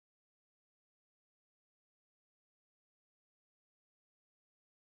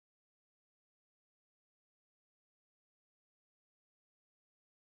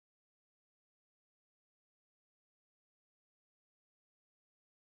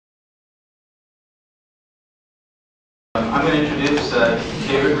I'm going to introduce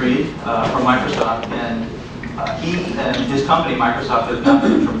David Reed from Microsoft, and he and his company, Microsoft, have gone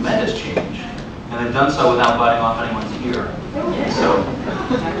through tremendous change, and they've done so without biting off anyone's ear. So,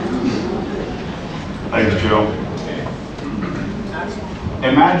 thanks, Joe.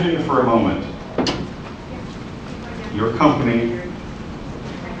 Imagine for a moment your company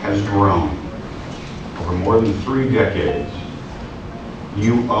has grown over more than 3 decades.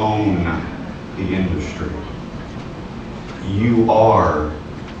 You own the industry. You are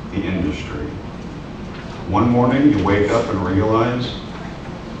the industry. One morning you wake up and realize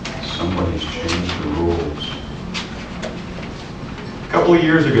somebody's changed the rules. A couple of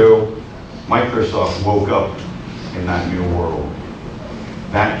years ago, Microsoft woke up in that new world.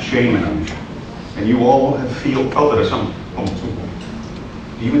 That change. And you all have felt it at some point.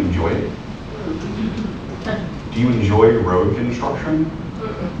 Do you enjoy it? Do you enjoy road construction?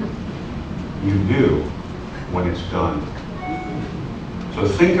 You do when it's done. So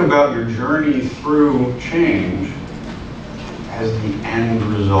think about your journey through change as the end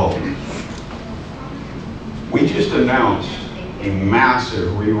result. We just announced a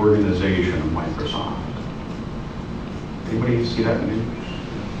massive reorganization of Microsoft. Anybody see that in the news?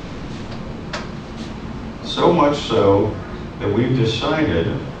 So much so that we've decided,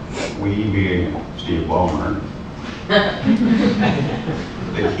 we being Steve Ballmer, that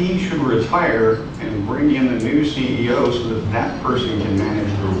he should retire and bring in a new CEO so that that person can manage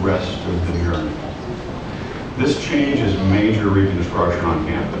the rest of the journey. This change is major reconstruction on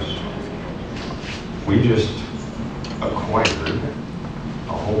campus. We just acquired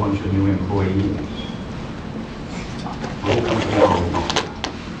a whole bunch of new employees. Little company.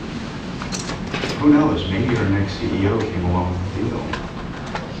 Who knows, maybe our next CEO came along with the deal.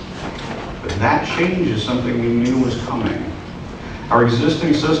 But that change is something we knew was coming. Our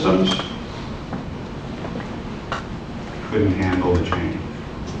existing systems couldn't handle the change.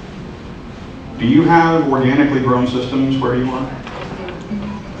 Do you have organically grown systems where you are?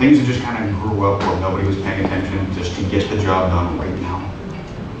 Things that just kind of grew up while nobody was paying attention just to get the job done right now?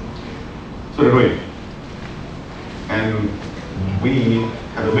 So did we. And we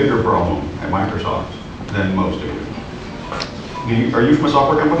have a bigger problem at Microsoft than most of you. Are you from a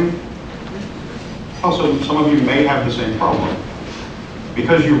software company? Also, some of you may have the same problem.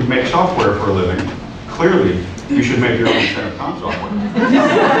 Because you make software for a living, clearly you should make your own incentive comp software.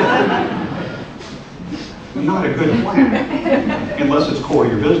 Not a good plan, unless it's core to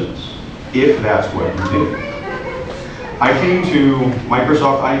your business, if that's what you do. I came to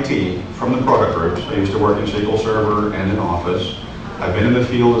Microsoft IT from the product groups. I used to work in SQL Server and in Office. I've been in the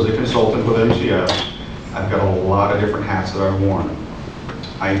field as a consultant with MCS. I've got a lot of different hats that I've worn.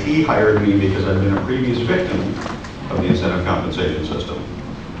 IT hired me because I've been a previous victim of the incentive compensation system.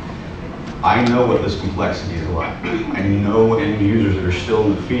 I know what this complexity is like. I know end users that are still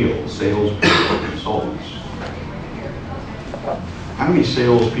in the field, salespeople, consultants. How many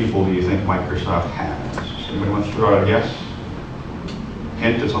salespeople do you think Microsoft has? Anybody wants to throw out a guess?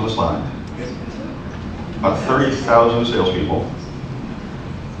 Hint, it's on the slide. About 30,000 salespeople.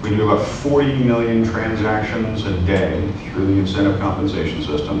 We do about 40 million transactions a day through the incentive compensation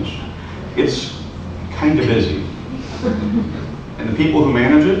systems. It's kind of busy. And the people who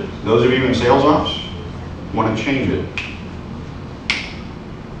manage it, those of you in sales ops, want to change it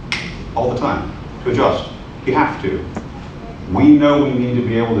all the time, to adjust. You have to. We know we need to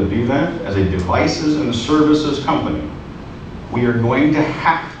be able to do that as a devices and services company. We are going to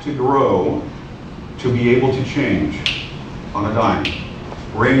have to grow to be able to change on a dime.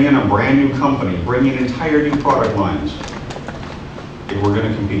 Bring in a brand new company, bring in entire new product lines if we're going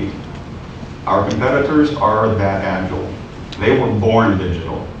to compete. Our competitors are that agile. They were born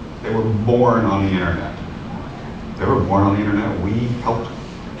digital. They were born on the internet. They were born on the internet. We helped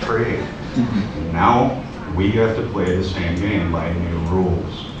create. Now we have to play the same game by new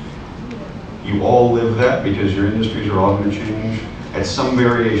rules. You all live that because your industries are all going to change at some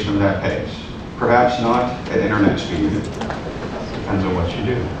variation of that pace. Perhaps not at internet speed. Depends on what you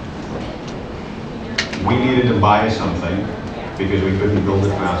do. We needed to buy something because we couldn't build it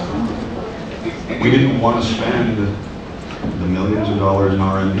fast enough. We didn't want to spend the millions of dollars in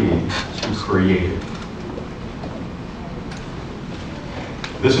R&D to create it.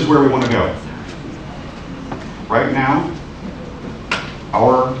 This is where we want to go. Right now,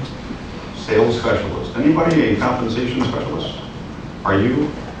 our sales specialist, anybody a compensation specialist? Are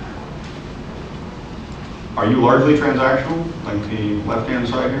you largely transactional, like the left-hand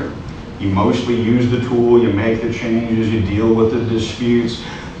side here? You mostly use the tool, you make the changes, you deal with the disputes,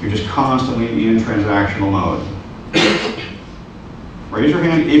 you're just constantly in transactional mode. Raise your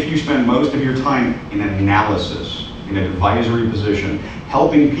hand if you spend most of your time in analysis in an advisory position,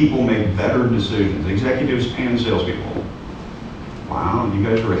 helping people make better decisions, executives and salespeople. Wow, you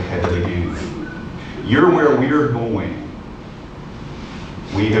guys are ahead of the game. You're where we're going.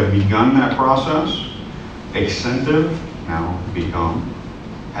 We have begun that process. Accentive, now beqom,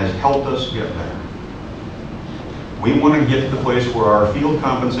 has helped us get there. We want to get to the place where our field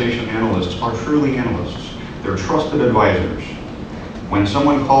compensation analysts are truly analysts. They're trusted advisors. When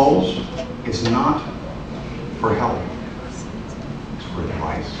someone calls, it's not for help, it's for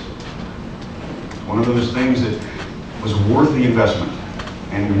advice. It's one of those things that was worth the investment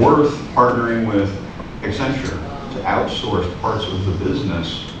and worth partnering with Accenture to outsource parts of the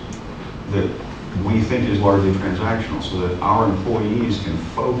business that we think is largely transactional so that our employees can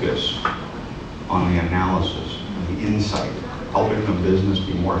focus on the analysis, the insight, helping the business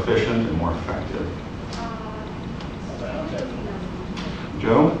be more efficient and more effective.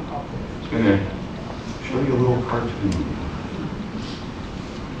 Joe is going to show you a little cartoon.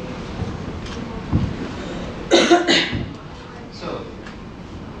 So,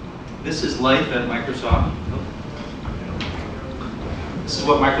 this is life at Microsoft. This is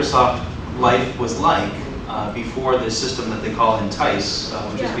what Microsoft life was like before this system that they call Entice,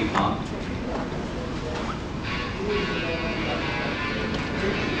 which is beqom.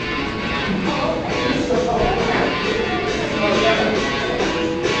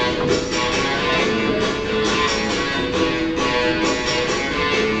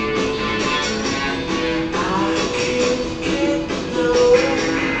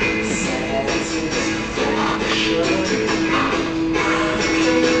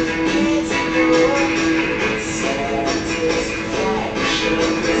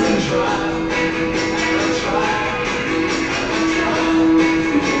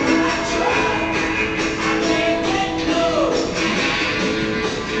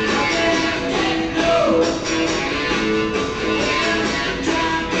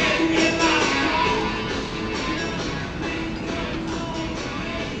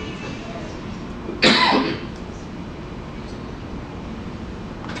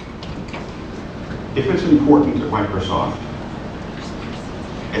 If it's important at Microsoft,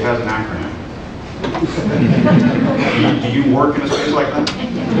 it has an acronym. Do you work in a space like that?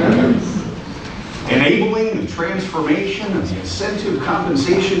 Enabling the transformation of the incentive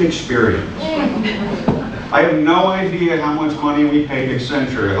compensation experience. I have no idea how much money we paid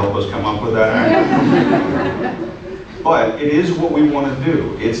Accenture to help us come up with that acronym. But it is what we want to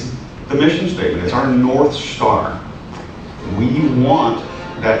do. It's the mission statement. It's our North Star. We want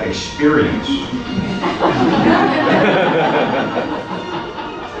that experience.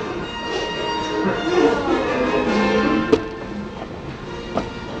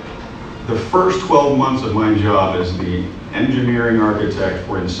 The first 12 months of my job as the engineering architect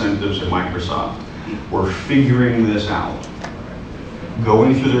for incentives at Microsoft were figuring this out.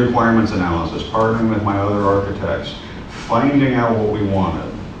 Going through the requirements analysis, partnering with my other architects, finding out what we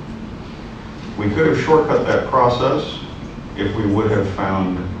wanted. We could have shortcut that process if we would have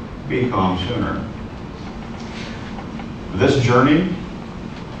found beqom sooner. This journey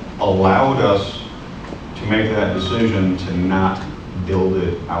allowed us to make that decision to not build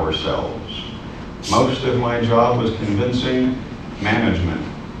it ourselves. Most of my job was convincing management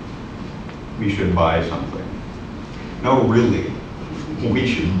we should buy something. No, really, we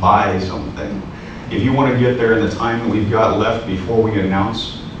should buy something. If you want to get there in the time that we've got left before we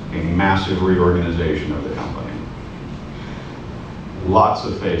announce a massive reorganization of the company. Lots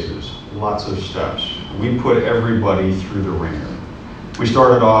of phases, lots of steps. We put everybody through the ringer. We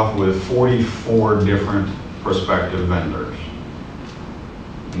started off with 44 different prospective vendors.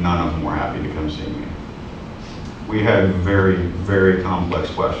 None of them were happy to come see me. We had very, very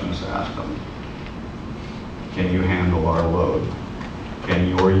complex questions to ask them. Can you handle our load? Can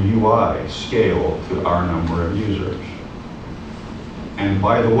your UI scale to our number of users? And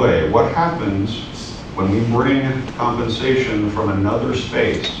by the way, what happens when we bring compensation from another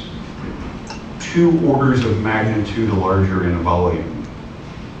space 2 orders of magnitude larger in volume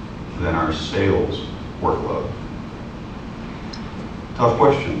than our sales workload? Tough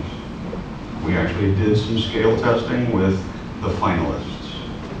questions. We actually did some scale testing with the finalists.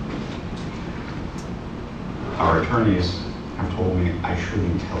 Our attorneys have told me I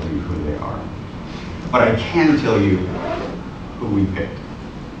shouldn't tell you who they are, but I can tell you who we picked.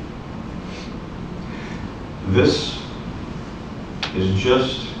 This is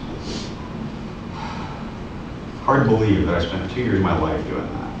just hard to believe that I spent 2 years of my life doing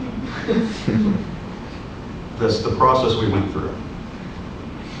that. That's the process we went through.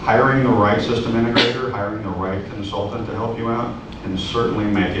 Hiring the right system integrator, hiring the right consultant to help you out can certainly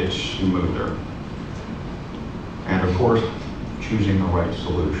make it smoother. and of course, choosing the right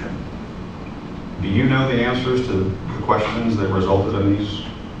solution. Do you know the answers to the questions that resulted in these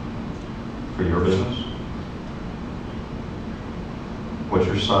for your business? What's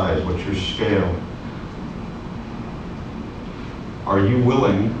your size? What's your scale? Are you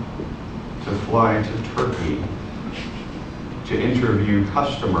willing to fly to Turkey to interview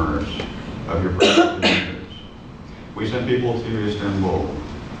customers of your prospective vendors? We sent people to Istanbul,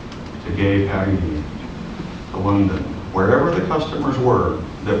 to Gay Paris, to London, wherever the customers were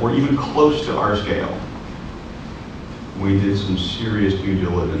that were even close to our scale. We did some serious due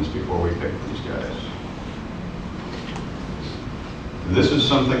diligence before we picked these guys. This is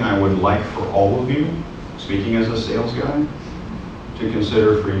something I would like for all of you, speaking as a sales guy, to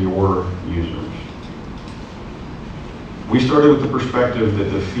consider for your users. We started with the perspective that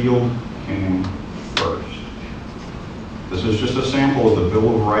the field came first. This is just a sample of the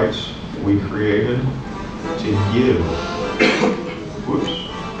Bill of Rights that we created to give. Whoops.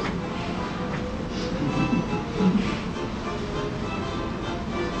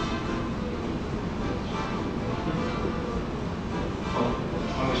 Well,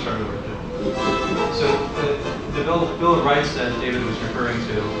 why don't we start over? So the Bill of Rights that David was referring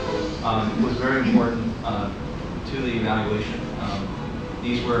to was very important to the evaluation.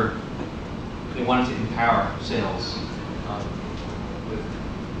 They wanted to empower sales with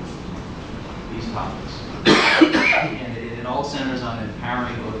these topics. And it all centers on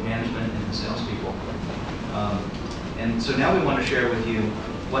empowering both management and the salespeople. And so now we want to share with you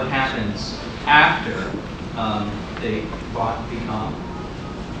what happens after they bought beqom.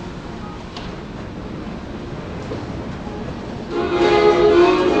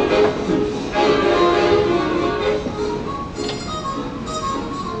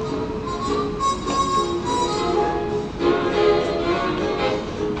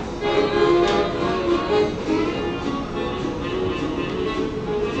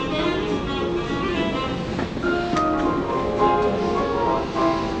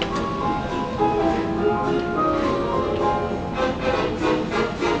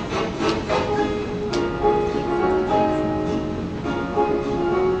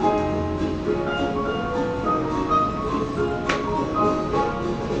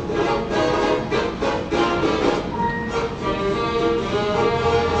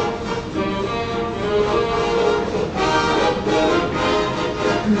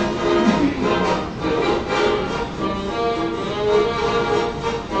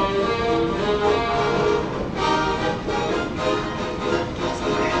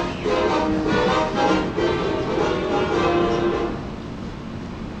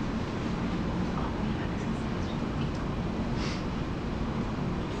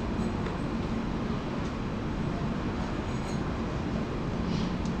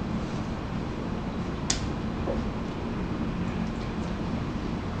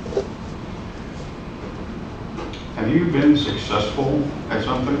 Have you been successful at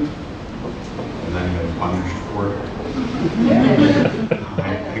something and then been punished for it?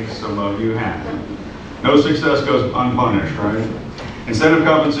 I think some of you have. No success goes unpunished, right? Incentive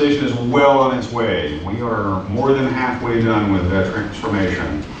compensation is well on its way. We are more than halfway done with that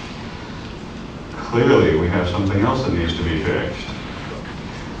transformation. Clearly, we have something else that needs to be fixed.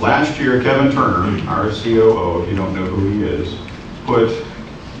 Last year, Kevin Turner, our COO, if you don't know who he is, put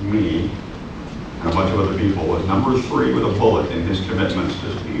me and a bunch of other people as number 3 with a bullet in his commitments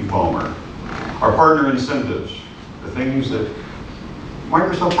to Steve Ballmer. Our partner incentives, the things that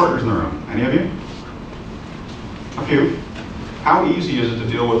Microsoft partners in the room. Any of you? A few. How easy is it to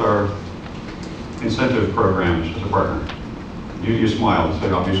deal with our incentive programs as a partner? You smiled,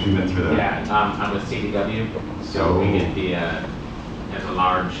 so obviously you've been through that. Yeah, I'm with CDW, so we get the, as a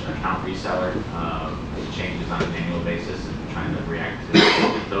large account reseller, it changes on an annual basis, and we're trying to react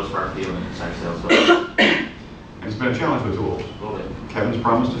to those for our field and inside sales folks. It's been a challenge with tools. A little bit. Kevin's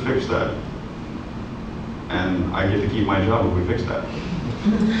promised to fix that. And I get to keep my job if we fix that.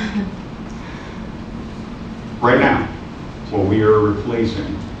 Right now, what we are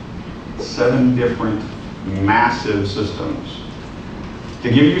replacing 7 different massive systems. To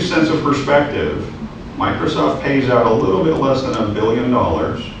give you a sense of perspective, Microsoft pays out a little bit less than $1 billion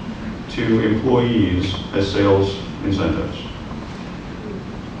to employees as sales incentives.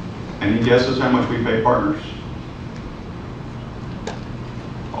 Any guesses how much we pay partners?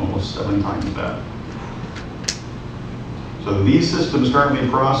 Almost 7 times that. So these systems currently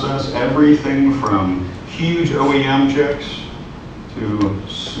process everything from huge OEM checks to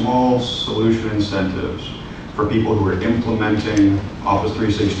small solution incentives for people who are implementing Office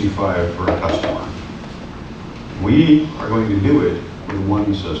 365 for a customer. We are going to do it with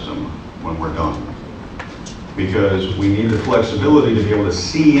one system when we're done. because we need the flexibility to be able to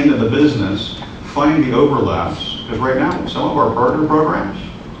see into the business, find the overlaps, because right now, some of our partner programs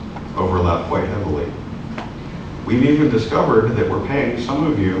overlap quite heavily. We've even discovered that we're paying some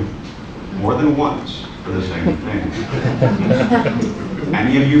of you more than once for the same thing.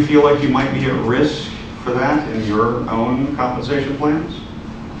 Any of you feel like you might be at risk for that in your own compensation plans?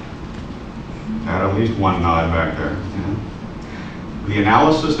 Had at least one nod back there. Yeah. The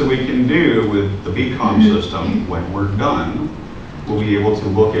analysis that we can do with the beqom system when we're done, we'll be able to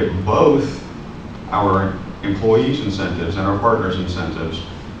look at both our employees' incentives and our partners' incentives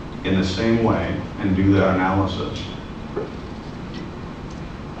in the same way and do that analysis.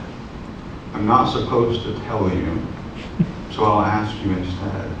 I'm not supposed to tell you, so I'll ask you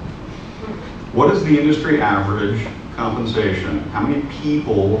instead. What is the industry average compensation? How many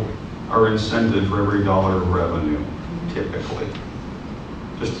people are incented for every dollar of revenue, typically?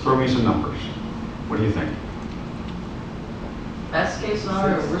 Just throw me some numbers. What do you think? Best case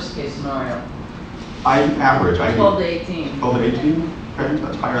scenario or worst case scenario? Average. 12 to 18. 12 to 18? Okay,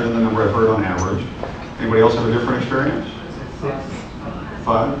 that's higher than the number I've heard on average. Anybody else have a different experience?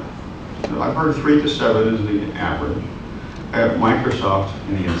 5? I've heard 3 to 7 is the average. At Microsoft,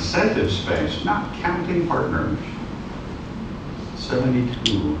 in the incentive space, not counting partners,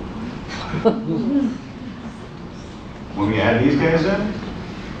 72. When we add these guys in,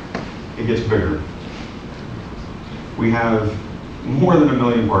 it gets bigger. We have more than 1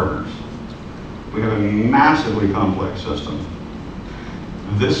 million partners. We have a massively complex system.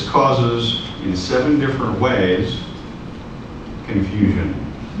 This causes, in 7 different ways, confusion.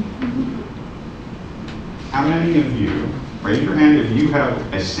 How many of you, raise your hand if you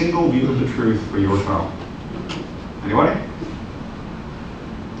have a single view of the truth for your firm? Anybody?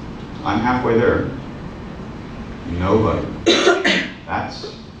 I'm halfway there. Nobody.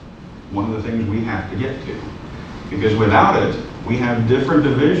 That's one of the things we have to get to. Because without it, we have different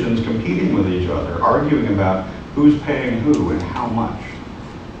divisions competing with each other, arguing about who's paying who and how much.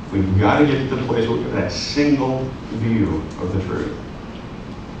 We've got to get to the place where we have that single view of the truth.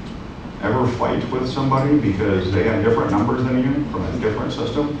 Ever fight with somebody because they have different numbers than you from a different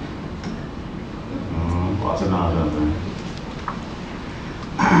system? Lots of nods out there.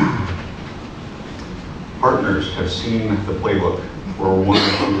 Partners have seen the playbook for 1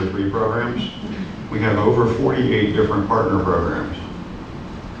 or 2 or 3 programs. We have over 48 different partner programs.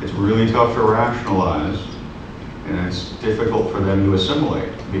 It's really tough to rationalize, and it's difficult for them to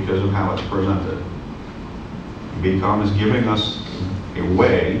assimilate because of how it's presented. beqom is giving us a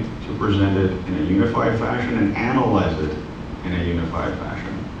way to present it in a unified fashion and analyze it in a unified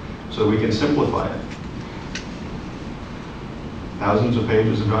fashion so we can simplify it. Thousands of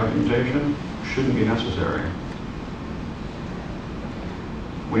pages of documentation shouldn't be necessary.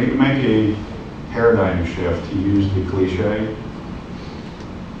 We need to make a paradigm shift, to use the cliche.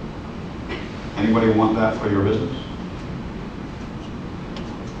 Anybody want that for your business?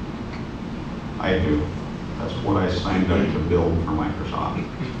 I do. That's what I signed up to build for Microsoft.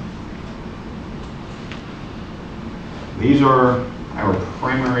 These are our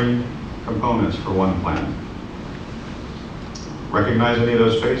primary components for one plan. Recognize any of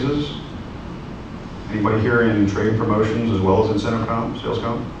those phases? Anybody here in trade promotions as well as incentive comp, sales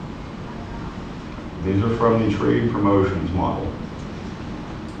comp? These are from the trade promotions model.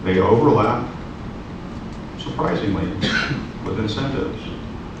 They overlap, surprisingly, with incentives.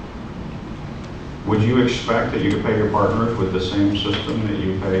 Would you expect that you could pay your partners with the same system that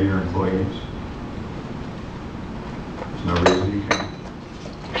you pay your employees? There's no reason you can't.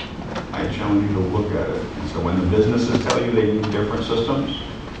 I challenge you to look at it. And so when the businesses tell you they need different systems,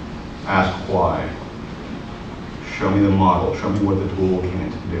 ask why. Show me the model. Show me what the tool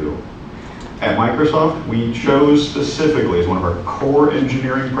can't do. At Microsoft, we chose specifically as one of our core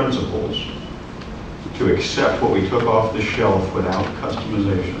engineering principles to accept what we took off the shelf without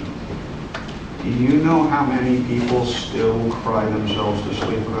customization. Do you know how many people still cry themselves to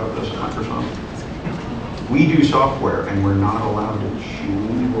sleep about this at Microsoft? We do software and we're not allowed to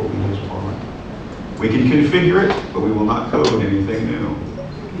change what we just bought. We can configure it, but we will not code anything new.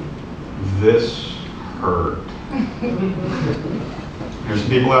 This hurt. There's some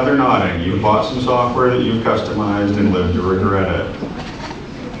people out there nodding. You've bought some software that you've customized and lived to regret it.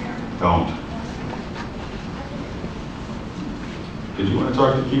 Don't. Did you want to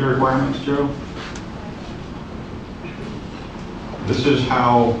talk to key requirements, Joe? This is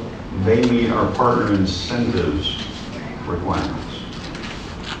how they meet our partner incentives requirements.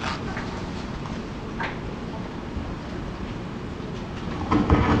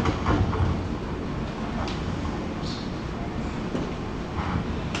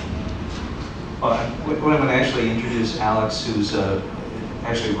 Well, what I'm going to actually introduce Alex, who's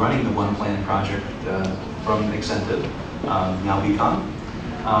actually running the One Plan project from Accentive, now beqom,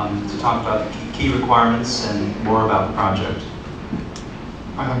 to talk about key requirements and more about the project.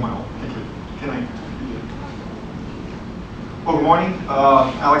 I have my own. Thank you. Can I? Well, good morning.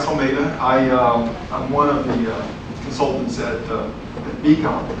 Alex Almeida. I'm one of the consultants at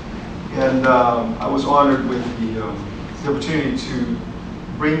beqom, and I was honored with the opportunity to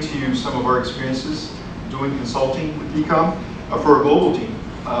bring to you some of our experiences doing consulting with beqom for a global team.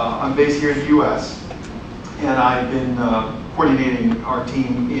 I'm based here in the U.S., and I've been coordinating our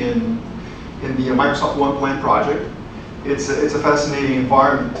team in the Microsoft One Plan project. It's a fascinating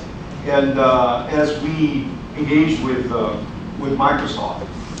environment, and as we engaged with Microsoft,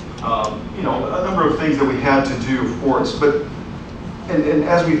 you know, a number of things that we had to do, of course, but and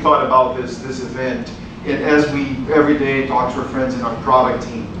as we thought about this event, and as we every day talk to our friends in our product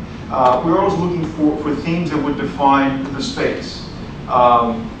team, we're always looking for themes that would define the space.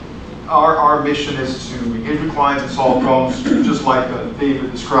 Our mission is to engage with clients and solve problems, just like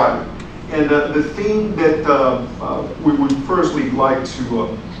David described. And the theme that we would firstly like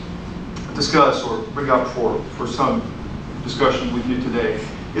to discuss or bring up for some discussion with you today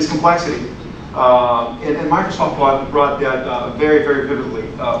is complexity. And Microsoft brought that very, very vividly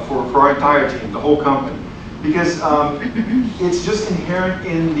for our entire team, the whole company, because it's just inherent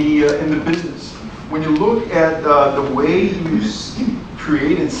in the business. When you look at the way you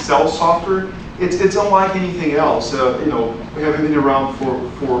create and sell software, it's unlike anything else. You know, we haven't been around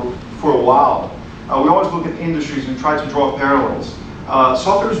for a while. We always look at industries and try to draw parallels.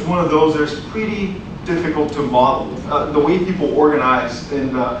 Software is one of those that's pretty difficult to model. The way people organize,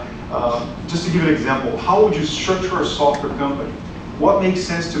 and just to give an example, how would you structure a software company? What makes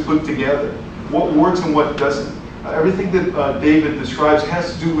sense to put together? What works and what doesn't? Everything that David describes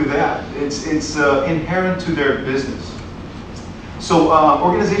has to do with that. It's inherent to their business. So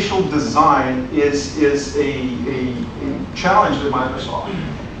organizational design is a challenge at Microsoft.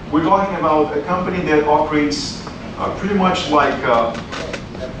 We're talking about a company that operates pretty much like,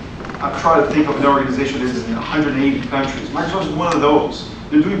 I'm trying to think of an organization that is in 180 countries. Microsoft is one of those.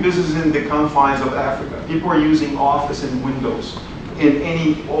 They're doing business in the confines of Africa. People are using Office and Windows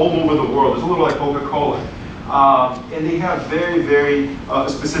all over the world. It's a little like Coca-Cola. And they have very, very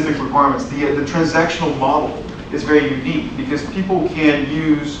specific requirements. The transactional model is very unique because people can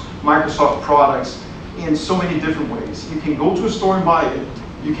use Microsoft products in so many different ways. You can go to a store and buy it.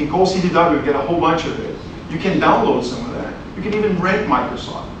 You can call CDW and get a whole bunch of it. You can download some of that. You can even rent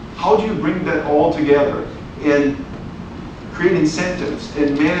Microsoft. How do you bring that all together and create incentives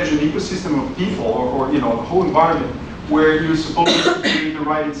and manage an ecosystem of people or you know, a whole environment where you're supposed to create the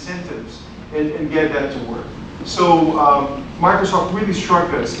right incentives and get that to work? So Microsoft really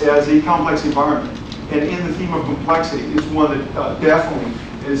struck us as a complex environment. And in the theme of complexity is one that definitely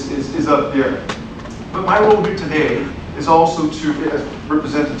is up there. But my role here today is also to, as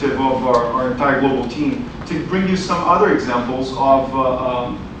representative of our entire global team, to bring you some other examples of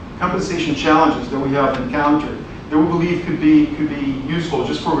compensation challenges that we have encountered that we believe could be useful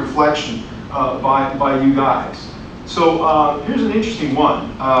just for reflection by you guys. So here's an interesting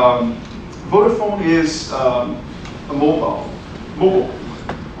one. Vodafone is a mobile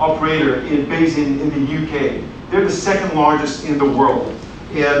operator based in the UK. They're the second largest in the world.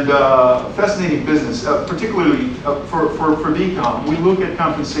 And fascinating business, particularly for beqom. We look at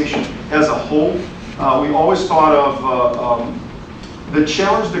compensation as a whole. We always thought of the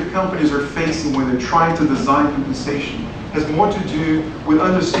challenge that companies are facing when they're trying to design compensation has more to do with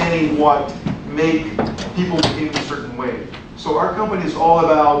understanding what make people behave in a certain way. So our company is all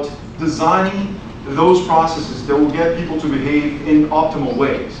about designing those processes that will get people to behave in optimal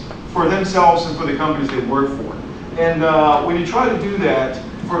ways for themselves and for the companies they work for. And when you try to do that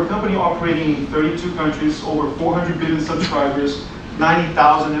for a company operating in 32 countries, over 400 billion subscribers,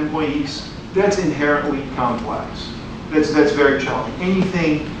 90,000 employees, that's inherently complex. That's very challenging.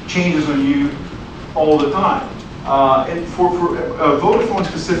 Anything changes on you all the time. And for Vodafone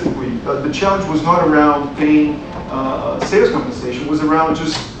specifically, the challenge was not around paying sales compensation, it was around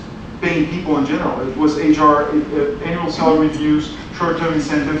just paying people in general. It was HR, annual salary reviews, short-term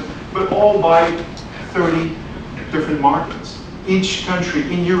incentives, but all by 30 different markets. Each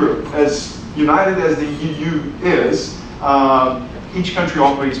country in Europe, as united as the EU is, each country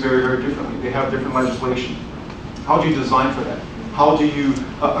operates very, very differently. They have different legislation. How do you design for that? How do you,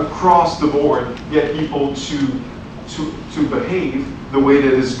 across the board, get people to behave the way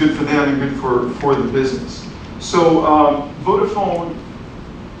that is good for them and good for the business? So Vodafone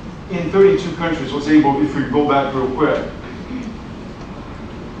in 32 countries was able, if we go back real quick,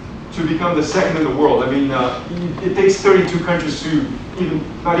 to become the second in the world. I mean, it takes 32 countries to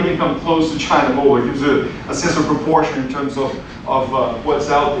not even come close to China Mobile. It gives a sense of proportion in terms of what's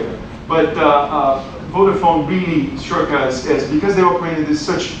out there. But Vodafone really struck us as, because they operate in this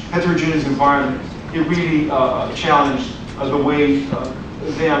such heterogeneous environment, it really challenged the way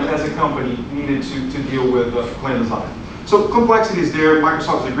them as a company needed to deal with plan design. So complexity is there.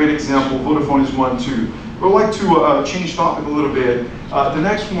 Microsoft is a great example. Vodafone is one too. I'd like to change topic a little bit. The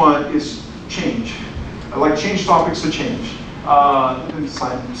next one is change. I like change topics to change. It didn't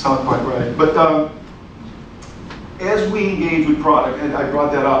sound quite right. But as we engage with product, and I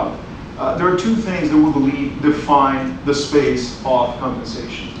brought that up, there are two things that we believe define the space of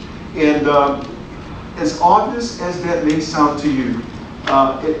compensation. And as obvious as that may sound to you,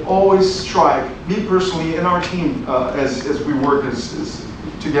 it always strikes me personally and our team as we work as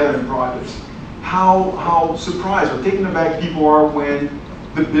together in projects, how surprised or taken aback people are when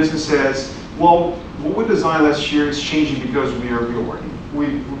the business says, well, what we designed last year is changing because we are reorging.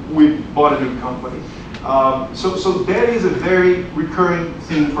 We bought a new company. So that is a very recurring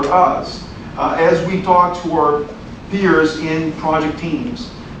theme for us. As we talk to our peers in project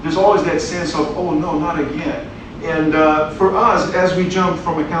teams, there's always that sense of, oh no, not again. And for us, as we jump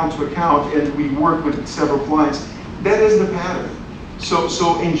from account to account and we work with several clients, that is the pattern.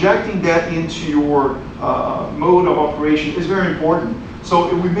 So injecting that into your mode of operation is very important.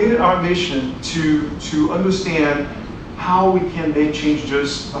 So we made it our mission to understand how we can make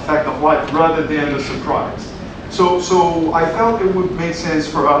changes a fact of life rather than a surprise. So I felt it would make sense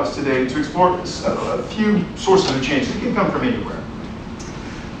for us today to explore a few sources of change. It can come from anywhere.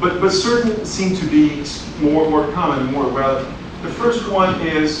 But certain seem to be more common, more relevant. The first one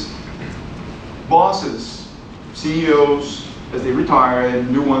is bosses, CEOs, as they retire and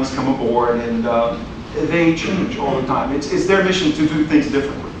new ones come aboard, and they change all the time. It's their mission to do things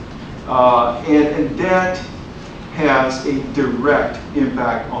differently. And that has a direct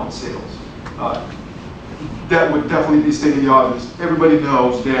impact on sales. That would definitely be stating the obvious. Everybody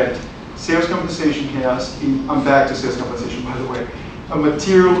knows that sales compensation has, I'm back to sales compensation by the way, a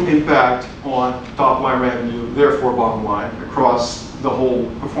material impact on top line revenue, therefore bottom line, across the whole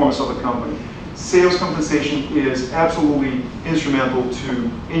performance of a company. Sales compensation is absolutely instrumental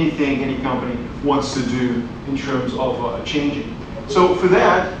to anything any company wants to do in terms of changing. So for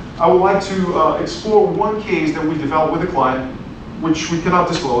that, I would like to explore one case that we developed with a client, which we cannot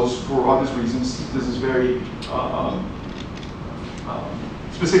disclose for obvious reasons. This is very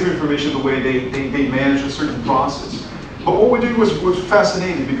specific information, the way they manage a certain process. But what we did was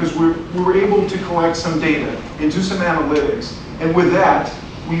fascinating because we were able to collect some data and do some analytics. And with that,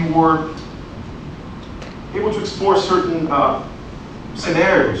 we were able to explore certain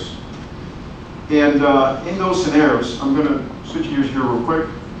scenarios. And in those scenarios, I'm going to switch gears here real quick.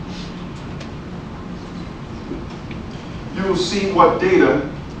 You will see what data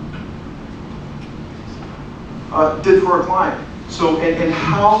did for our client. So, and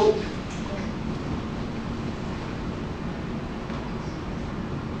how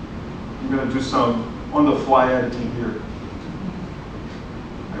I'm going to do some on-the-fly editing here.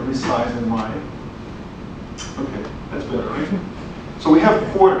 I resize in mine. Okay, that's better, right? So we have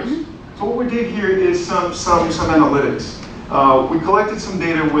quarters. So what we did here is some analytics. We collected some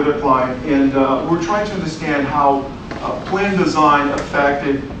data with our client, and we're trying to understand how plan design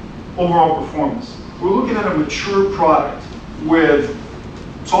affected overall performance. We're looking at a mature product with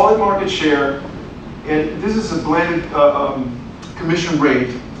solid market share, and this is a blended commission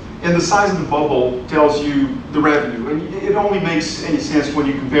rate, and the size of the bubble tells you the revenue. And it only makes any sense when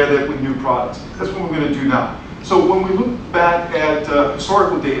you compare that with new products. That's what we're going to do now. So when we look back at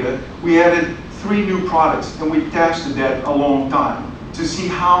historical data, we added 3 new products, and we tested that a long time to see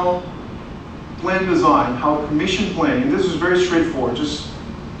how plan design, how commission planning, and this is very straightforward, just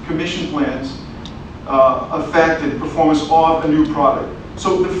commission plans, affected performance of a new product.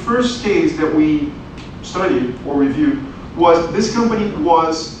 So the first case that we studied or reviewed was this company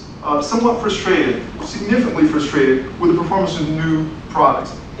was somewhat frustrated, significantly frustrated with the performance of new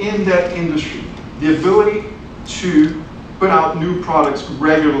products in that industry. The ability to put out new products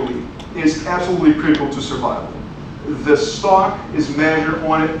regularly is absolutely critical to survival. The stock is measured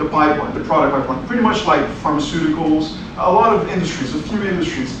on it, the pipeline, the product pipeline, pretty much like pharmaceuticals. A lot of industries, a few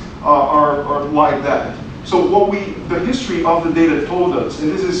industries are like that. So the history of the data told us,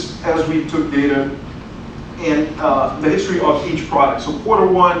 and this is as we took data and the history of each product. So quarter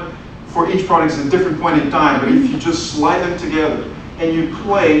one for each product is a different point in time, but if you just slide them together and you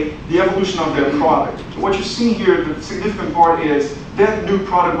play the evolution of their product, what you see here, the significant part is that new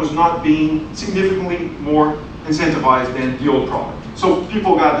product was not being significantly more incentivized than the old product. So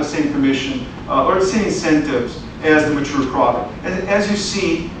people got the same commission or the same incentives as the mature product. And as you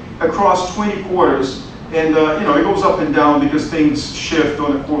see, across 20 quarters, and you know, it goes up and down because things shift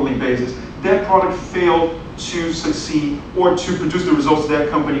on a quarterly basis, that product failed to succeed or to produce the results that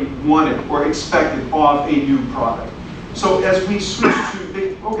company wanted or expected of a new product. So as we switch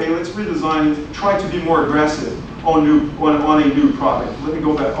to, okay, let's redesign and try to be more aggressive on a new product. Let me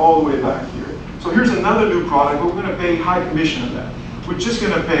go back all the way back here. So here's another new product, but we're going to pay high commission on that. We're just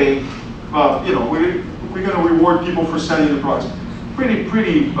going to pay, you know, we're going to reward people for selling the products.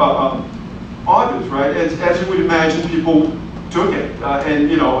 Pretty obvious, right? As you would imagine, people took it,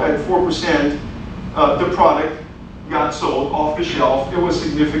 and you know, at 4%, the product got sold off the shelf. It was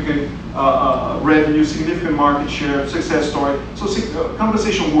significant revenue, significant market share, success story. So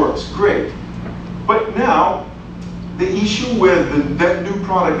compensation works, great. But now, the issue with that new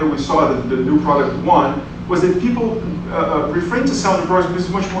product that we saw, the new product one, was that people refrained to sell the products because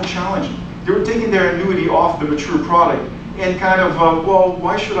it's much more challenging. They were taking their annuity off the mature product and kind of, well,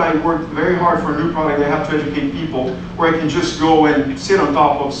 why should I work very hard for a new product that I have to educate people where I can just go and sit on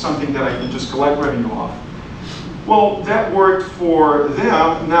top of something that I can just collect revenue off? Well, that worked for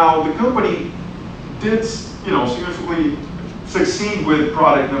them. Now, the company did, you know, significantly succeed with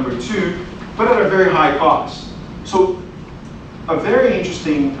product number 2, but at a very high cost. So a very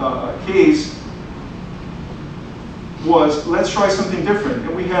interesting case was, let's try something different.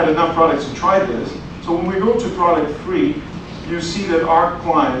 And we had enough products to try this. So when we go to product 3, you see that our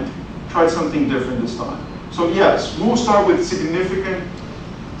client tried something different this time. So yes, we'll start with significantly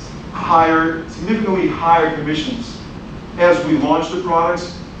higher commissions as we launch the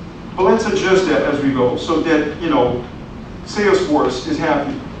products, but let's adjust that as we go so that, you know, Salesforce is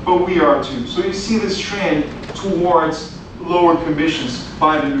happy, but we are too. So you see this trend towards lower commissions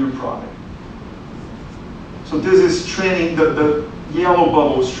by the new product. So this is trending, the yellow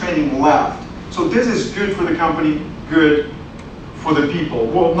bubble is trending left. So this is good for the company, good for the people.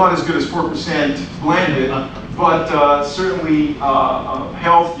 Well, not as good as 4% blended, but certainly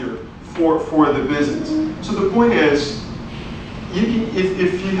healthier for the business. So the point is,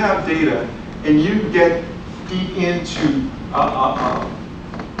 if you have data and you get deep into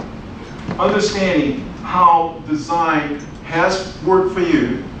understanding how design has worked for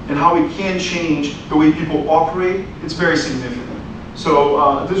you and how it can change the way people operate, it's very significant.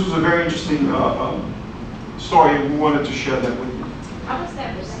 So this was a very interesting story. We wanted to share that with you. How was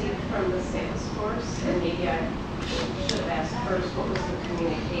that received from the sales force? And maybe I should have asked first, what was the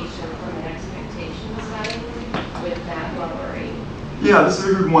communication from an expectation side with that lowering? Yeah, this is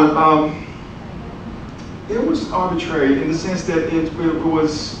a good one. It was arbitrary in the sense that it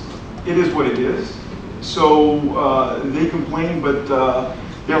is what it is. So they complain, but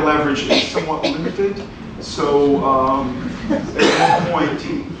their leverage is somewhat limited. So at one point,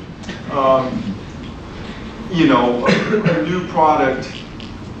 you know, a new product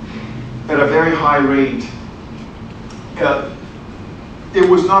at a very high rate, it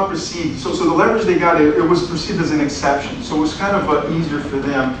was not perceived. So the leverage they got, it was perceived as an exception. So it was kind of easier for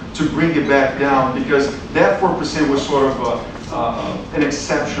them to bring it back down because that 4% was sort of an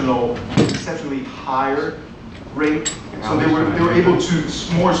exceptionally higher rate. So they were able to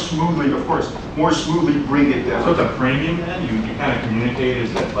more smoothly bring it down. So it's a premium then? You kind of communicate, is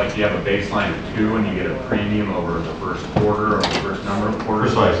it like you have a baseline of 2 and you get a premium over the first quarter or the first number of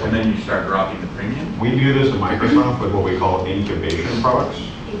quarters? Precisely. And then you start dropping the premium? We do this at Microsoft with what we call incubation products.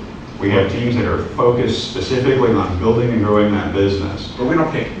 We have teams that are focused specifically on building and growing that business. But we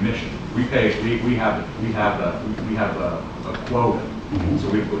don't pay commission. We have a quota. Mm-hmm. So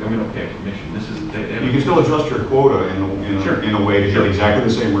we don't pay a commission. This is You can still adjust your quota in a way to get exactly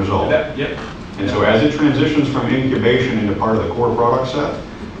the same result. Yep. And so as it transitions from incubation into part of the core product set,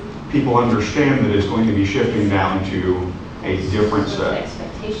 people understand that it's going to be shifting down to a different set.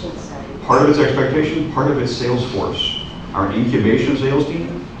 Expectation setting. Part of its expectation, part of its sales force. Our incubation sales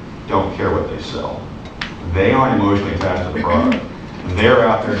team don't care what they sell. They aren't emotionally attached to the product. They're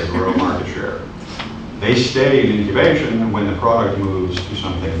out there to grow market share. They stay in incubation when the product moves to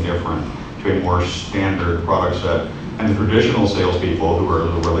something different, to a more standard product set. And the traditional salespeople who are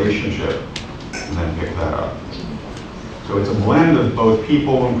the relationship and then pick that up. So it's a blend of both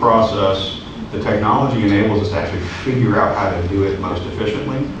people and process. The technology enables us to actually figure out how to do it most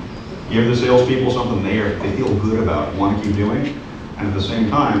efficiently. Give the salespeople something they feel good about, want to keep doing, and at the same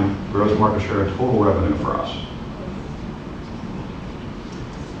time, grows market share and total revenue for us.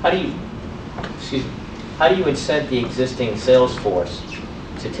 How do you incent the existing sales force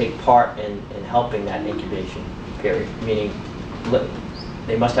to take part in helping that incubation period? Meaning,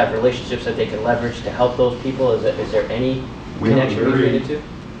 they must have relationships that they can leverage to help those people. Is there any We have a connection between very the two?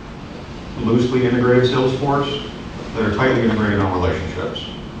 loosely integrated sales force that are tightly integrated on relationships.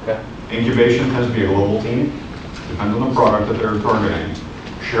 Okay. Incubation has to be a global team, depends on the product that they're targeting.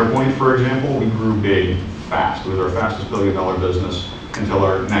 SharePoint, for example, we grew big fast. It was our fastest billion-dollar business until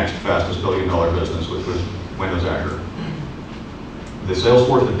our next fastest billion-dollar business, which was Windows Azure. The sales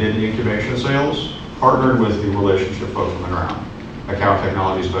force that did the incubation sales partnered with the relationship folks on the ground, account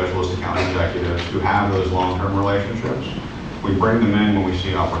technology specialists, account executives who have those long-term relationships. We bring them in when we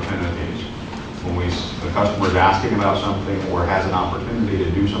see opportunities. When the customer is asking about something or has an opportunity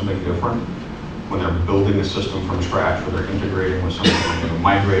to do something different, when they're building a system from scratch, or they're integrating with something new,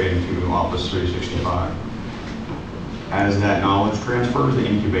 migrating to Office 365. As that knowledge transfers, the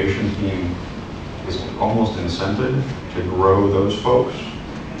incubation team is almost incented to grow those folks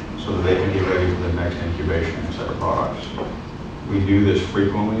so that they can be ready for the next incubation set of products. We do this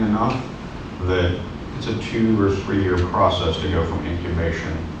frequently enough that it's a 2 or 3 year process to go from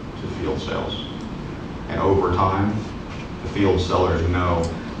incubation to field sales. And over time, the field sellers know,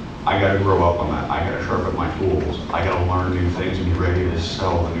 I got to grow up on that. I got to sharpen my tools. I got to learn new things and be ready to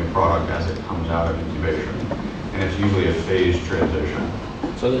sell the new product as it comes out of incubation. And it's usually a phased transition.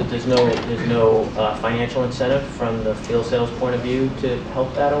 So there's no financial incentive from the field sales point of view to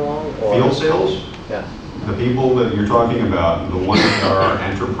help that along? Or? Field sales? Yeah. The people that you're talking about, the ones that are our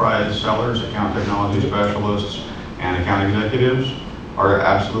enterprise sellers, account technology specialists, and account executives, are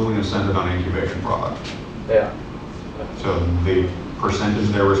absolutely incented on incubation product. Yeah. So the percentage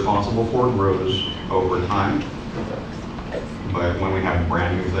they're responsible for grows over time. But when we have a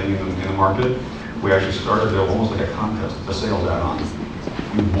brand new thing in the market, we actually started almost like a contest, a sales add-on.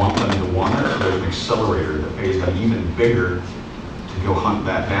 We want them to want it, so there's an accelerator that pays them even bigger to go hunt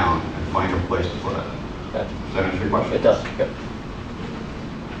that down and find a place to put it. Okay. Does that answer your question? It does. Good.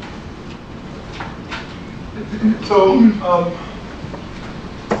 So,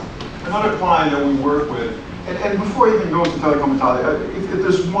 another client that we work with, and before I even go to Telecom Italia, if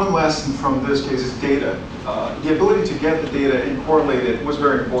there's one lesson from this case, is data. The ability to get the data and correlate it was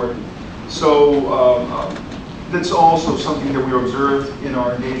very important. So that's also something that we observed in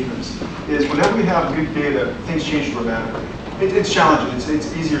our engagements, is whenever we have good data, things change dramatically. It's challenging,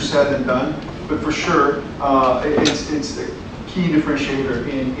 it's easier said than done, but for sure, it's a key differentiator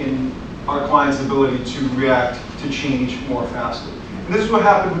in our clients' ability to react to change more faster. And this is what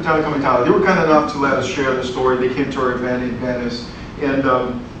happened with Telecom Italia. They were kind enough to let us share the story. They came to our event in Venice, and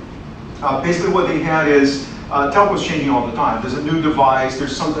basically what they had is telco's changing all the time. There's a new device,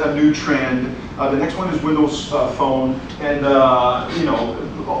 there's a new trend. The next one is Windows Phone, and you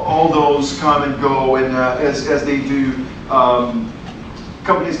know, all those come and go, and as they do,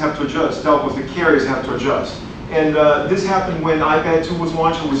 companies have to adjust. Telcos, the carriers have to adjust. And this happened when iPad 2 was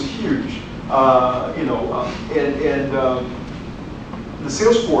launched. It was huge, you know, the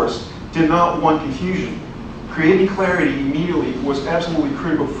sales force did not want confusion. Creating clarity immediately was absolutely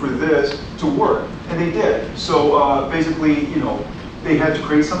critical for this to work, and they did. So basically, you know, they had to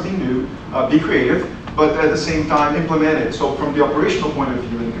create something new, be creative, but at the same time implement it. So from the operational point of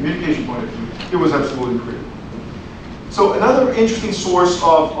view and the communication point of view, it was absolutely critical. So another interesting source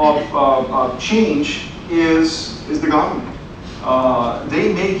of change is the government.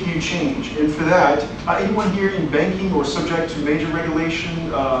 They make huge change, and for that, anyone here in banking or subject to major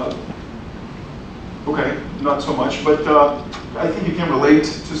regulation? Okay, not so much, but I think you can relate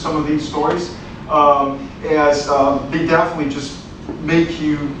to some of these stories, as they definitely just make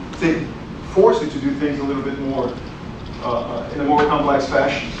you think, force you to do things a little bit more in a more complex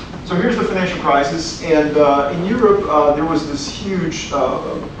fashion. So here's the financial crisis, and in Europe there was this huge,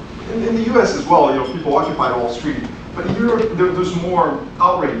 in the US as well, you know, people occupied Wall Street, but in Europe there's more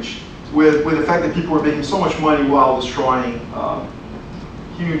outrage with the fact that people were making so much money while destroying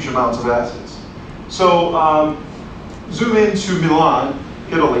huge amounts of assets. So zoom into Milan,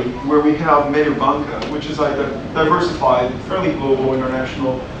 Italy, where we have Mediobanca, which is like a diversified, fairly global,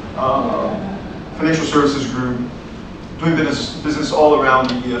 international financial services group, doing business all around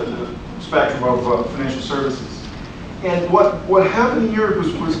the spectrum of financial services. And what happened in Europe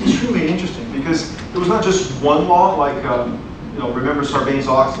was extremely interesting, because it was not just one law, like you know, remember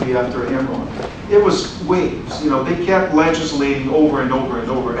Sarbanes-Oxley after Enron. It was waves. You know, they kept legislating over and over and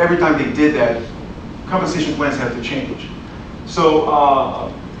over. Every time they did that, compensation plans had to change. So,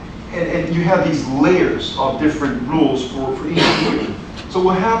 and you have these layers of different rules for each year. So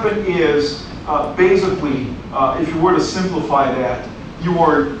what happened is, basically, if you were to simplify that, you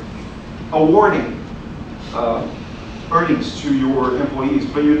are awarding earnings to your employees,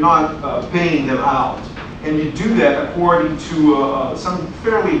 but you're not paying them out. And you do that according to some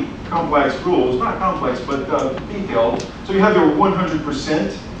fairly complex rules, not complex, but detailed. So you have your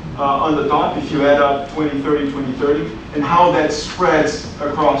 100% on the top if you add up 20, 30, 20, 30, and how that spreads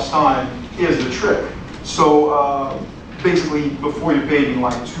across time is the trick. So basically, before you paid in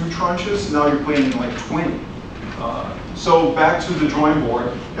like 2 tranches, now you're paying in like 20. So back to the drawing board,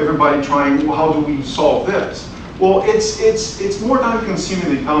 everybody trying, well, how do we solve this? Well, it's more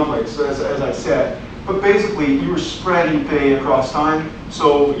time-consuming than complex, as I said. But basically, you're spreading pay across time.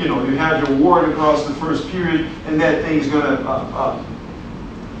 So you have your award across the first period, and that thing's going to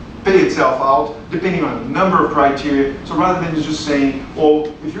pay itself out depending on a number of criteria. So rather than just saying, well,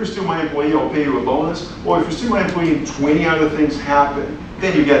 if you're still my employee, I'll pay you a bonus. Or if you're still my employee and 20 other things happen,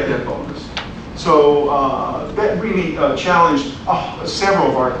 then you get that bonus. So that really challenged several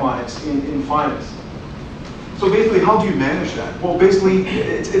of our clients in finance. So basically, how do you manage that? Well, basically,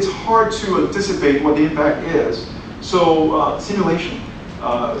 it's hard to anticipate what the impact is. So simulation,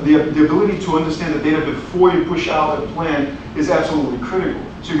 the ability to understand the data before you push out a plan is absolutely critical.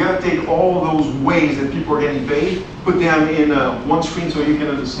 So you got to take all of those ways that people are getting paid, put them in one screen so you can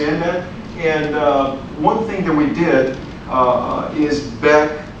understand that. And one thing that we did is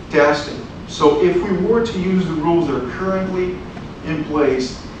back testing. So if we were to use the rules that are currently in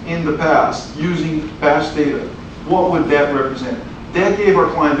place in the past, using past data, what would that represent? That gave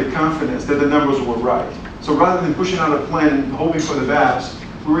our client the confidence that the numbers were right. So rather than pushing out a plan and hoping for the best,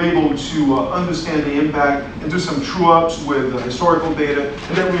 we were able to understand the impact and do some true-ups with historical data,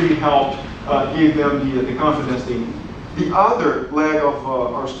 and that really helped give them the confidence they need. The other leg of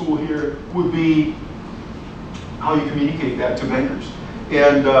our stool here would be how you communicate that to bankers.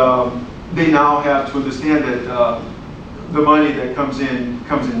 And they now have to understand that the money that comes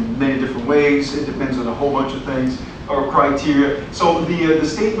in many different ways. It depends on a whole bunch of things or criteria. So the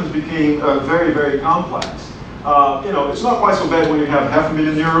statements became very, very complex. It's not quite so bad when you have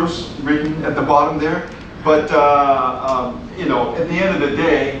 €500,000 written at the bottom there, but at the end of the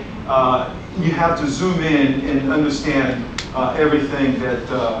day, you have to zoom in and understand everything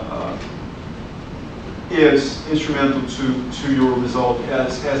that is instrumental to your result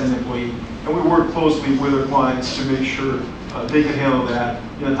as an employee. And we work closely with our clients to make sure they can handle that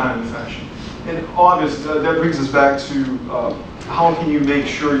in a timely fashion. And August, that brings us back to how can you make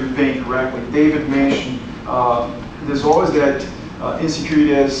sure you're paying correctly. David mentioned there's always that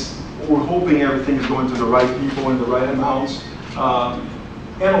insecurity as we're hoping everything is going to the right people in the right amounts.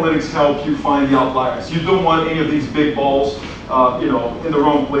 Analytics help you find the outliers. You don't want any of these big balls in the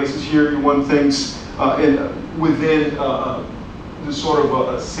wrong places here. You want things within the sort of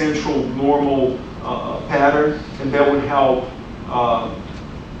a central normal pattern, and that would help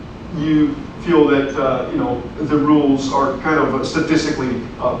you feel that the rules are kind of statistically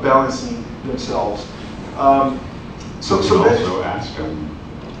balancing themselves. So also ask them,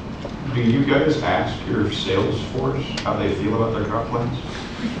 do you guys ask your sales force how they feel about their drop plans?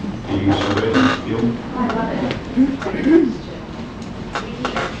 Do you survey them field? I love it. We keep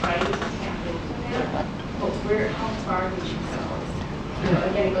trying to tap into that, but how far did you go?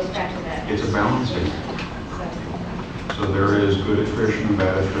 Again, it goes back to that. It's a balancing. So there is good attrition and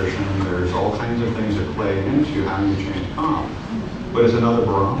bad attrition. There's all kinds of things that play into how you change comp. But it's another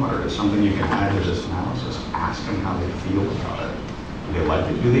barometer. It's something you can add to this analysis. Ask them how they feel about it. Do they like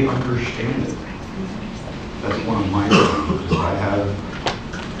it? Do they understand it? That's one of my things, is I have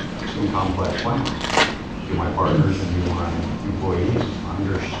some complex plans. Do my partners and do my employees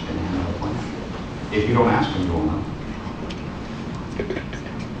understand the plan? If you don't ask them, you won't know.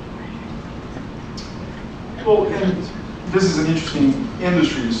 Well, and this is an interesting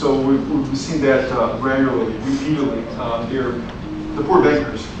industry, so we've seen that granularly, repeatedly. They're the poor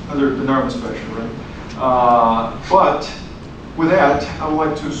bankers under the NARMA spectrum, right? But with that, I would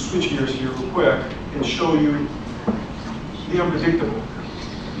like to switch gears here real quick and show you the unpredictable.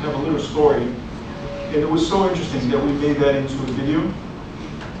 We have a little story, and it was so interesting that we made that into a video.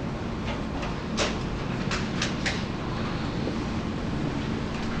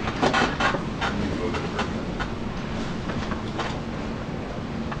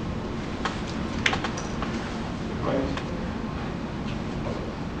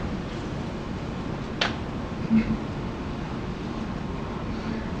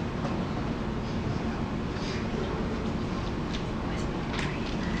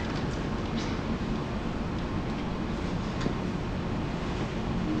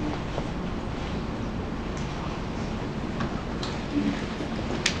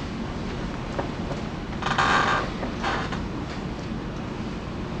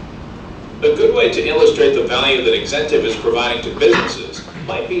 A good way to illustrate the value that Exentive is providing to businesses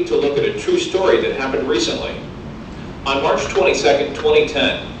might be to look at a true story that happened recently. On March 22nd,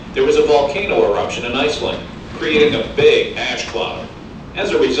 2010, there was a volcano eruption in Iceland, creating a big ash cloud.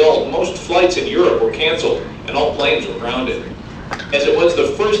 As a result, most flights in Europe were canceled and all planes were grounded. As it was the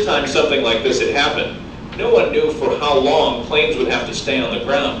first time something like this had happened, no one knew for how long planes would have to stay on the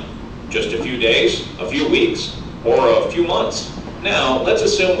ground. Just a few days, a few weeks, or a few months. Now, let's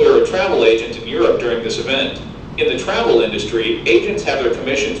assume we were a travel agent in Europe during this event. In the travel industry, agents have their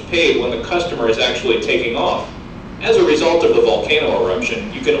commissions paid when the customer is actually taking off. As a result of the volcano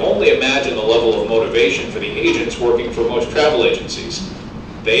eruption, you can only imagine the level of motivation for the agents working for most travel agencies.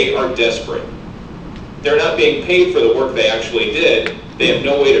 They are desperate. They're not being paid for the work they actually did, they have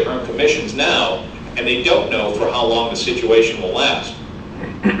no way to earn commissions now, and they don't know for how long the situation will last.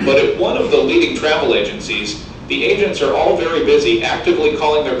 But at one of the leading travel agencies, the agents are all very busy actively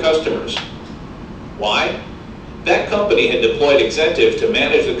calling their customers. Why? That company had deployed Exentive to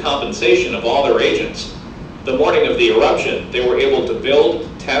manage the compensation of all their agents. The morning of the eruption, they were able to build,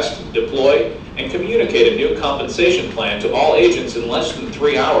 test, deploy, and communicate a new compensation plan to all agents in less than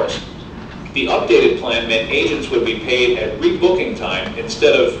 3 hours. The updated plan meant agents would be paid at rebooking time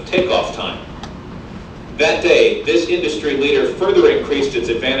instead of takeoff time. That day, this industry leader further increased its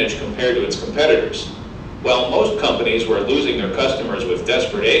advantage compared to its competitors. While most companies were losing their customers with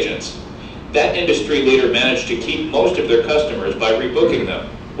desperate agents, that industry leader managed to keep most of their customers by rebooking them,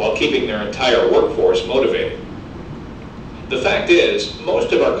 while keeping their entire workforce motivated. The fact is,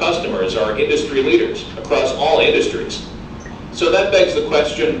 most of our customers are industry leaders across all industries. So that begs the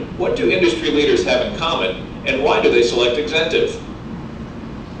question, what do industry leaders have in common, and why do they select Exentive?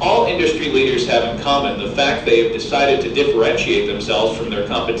 All industry leaders have in common the fact they have decided to differentiate themselves from their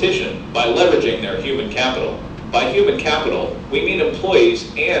competition by leveraging their human capital. By human capital, we mean employees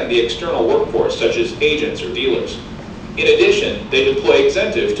and the external workforce, such as agents or dealers. In addition, they deploy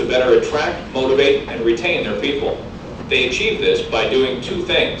Exentive to better attract, motivate, and retain their people. They achieve this by doing two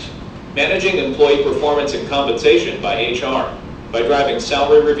things: managing employee performance and compensation by HR, by driving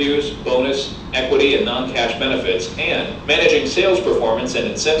salary reviews, bonus, equity, and non-cash benefits, and managing sales performance and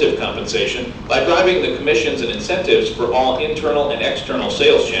incentive compensation by driving the commissions and incentives for all internal and external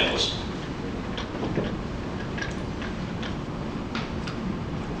sales channels.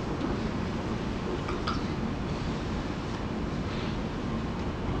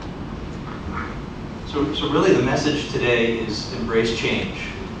 So really the message today is embrace change.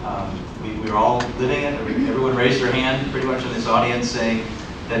 We're all living it. Everyone raised their hand pretty much in this audience saying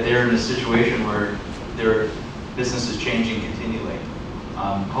that they're in a situation where their business is changing continually.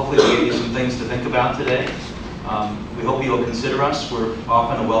 Hopefully we gave you some things to think about today. We hope you'll consider us. We're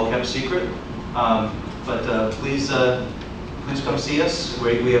often a well-kept secret. But please come see us.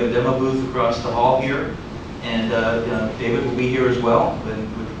 We have a demo booth across the hall here. And David will be here as well. And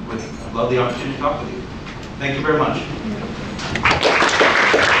I'd love the opportunity to talk with you. Thank you very much.